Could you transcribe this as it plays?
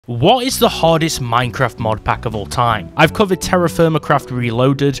What is the hardest Minecraft mod pack of all time? I've covered TerraFirmacraft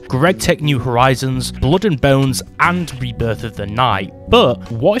Reloaded, GregTech New Horizons, Blood and Bones, and Rebirth of the Night.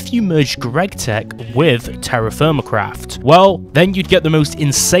 But what if you merge GregTech with TerraFirmacraft? Well, then you'd get the most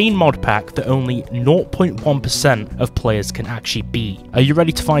insane mod pack that only 0.1% of players can actually beat. Are you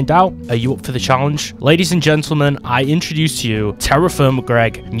ready to find out? Are you up for the challenge? Ladies and gentlemen, I introduce to you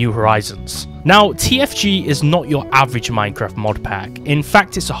TerraFirmaGreg New Horizons. Now, TFG is not your average Minecraft mod pack. In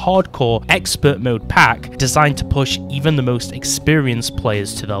fact, it's a hardcore expert mode pack designed to push even the most experienced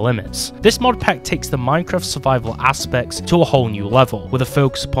players to their limits. This mod pack takes the Minecraft survival aspects to a whole new level, with a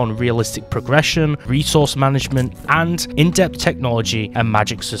focus upon realistic progression, resource management, and in-depth technology and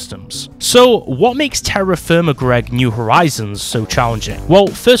magic systems. So, what makes TerraFirmaGreg New Horizons so challenging? Well,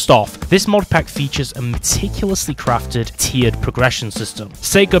 first off, this mod pack features a meticulously crafted, tiered progression system.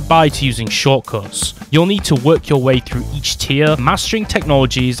 Say goodbye to using shortcuts. You'll need to work your way through each tier, mastering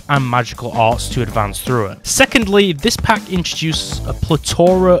technologies and magical arts to advance through it. Secondly, this pack introduces a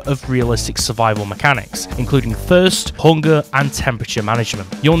plethora of realistic survival mechanics, including thirst, hunger, and temperature management.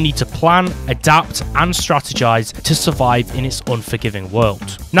 You'll need to plan, adapt, and strategize to survive in its unforgiving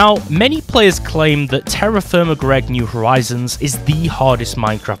world. Now, many players claim that TerraFirmaGreg New Horizons is the hardest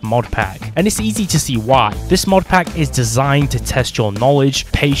Minecraft mod pack, and it's easy to see why. This mod pack is designed to test your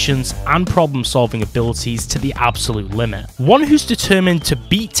knowledge, patience, and problem-solving abilities to the absolute limit. One who's determined to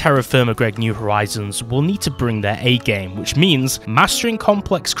beat TerraFirmaGreg New Horizons will need to bring their A game, which means mastering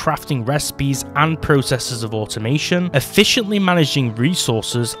complex crafting recipes and processes of automation, efficiently managing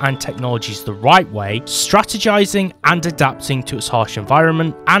resources and technologies the right way, strategizing and adapting to its harsh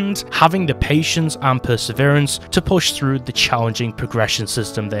environment, and having the patience and perseverance to push through the challenging progression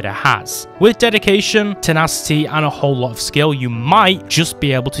system that it has. With dedication, tenacity, and a whole lot of skill, you might just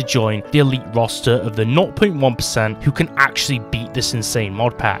be able to join the elite roster of the 0.1% who can actually beat this insane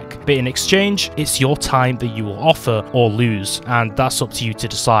mod pack. But in exchange, it's your time that you will offer or lose, and that's up to you to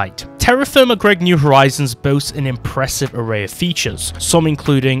decide. TerraFirmaGreg New Horizons boasts an impressive array of features, some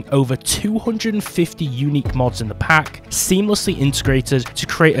including over 250 unique mods in the pack, seamlessly integrated to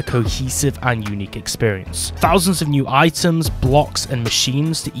create a cohesive and unique experience. Thousands of new items, blocks, and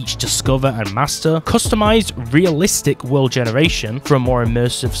machines to each discover and master, customized realistic world generation for a more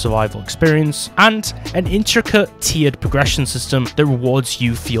immersive survival experience, and an intricate tiered progression system that rewards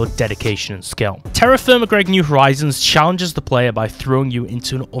you for your dedication and skill. TerraFirmaGreg New Horizons challenges the player by throwing you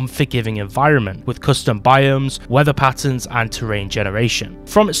into an unforgiving environment with custom biomes, weather patterns, and terrain generation.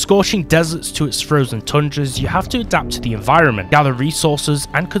 From its scorching deserts to its frozen tundras, you have to adapt to the environment, gather resources,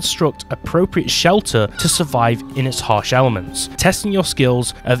 and construct appropriate shelter to survive in its harsh elements, testing your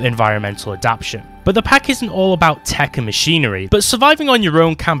skills of environmental adaptation. But the pack isn't all about tech and machinery, but surviving on your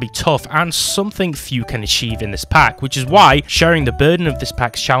own can be tough and something few can achieve in this pack, which is why sharing the burden of this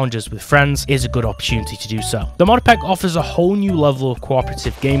pack's challenges with friends is a good opportunity to do so. The mod pack offers a whole new level of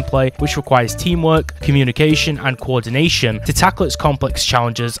cooperative gameplay, which requires teamwork, communication, and coordination to tackle its complex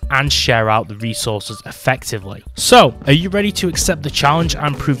challenges and share out the resources effectively. So, are you ready to accept the challenge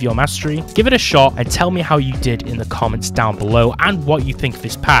and prove your mastery? Give it a shot and tell me how you did in the comments down below and what you think of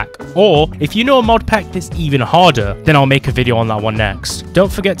this pack. Or, if you know a mod pack that's even harder, then I'll make a video on that one next.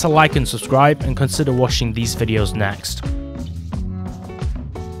 Don't forget to like and subscribe and consider watching these videos next.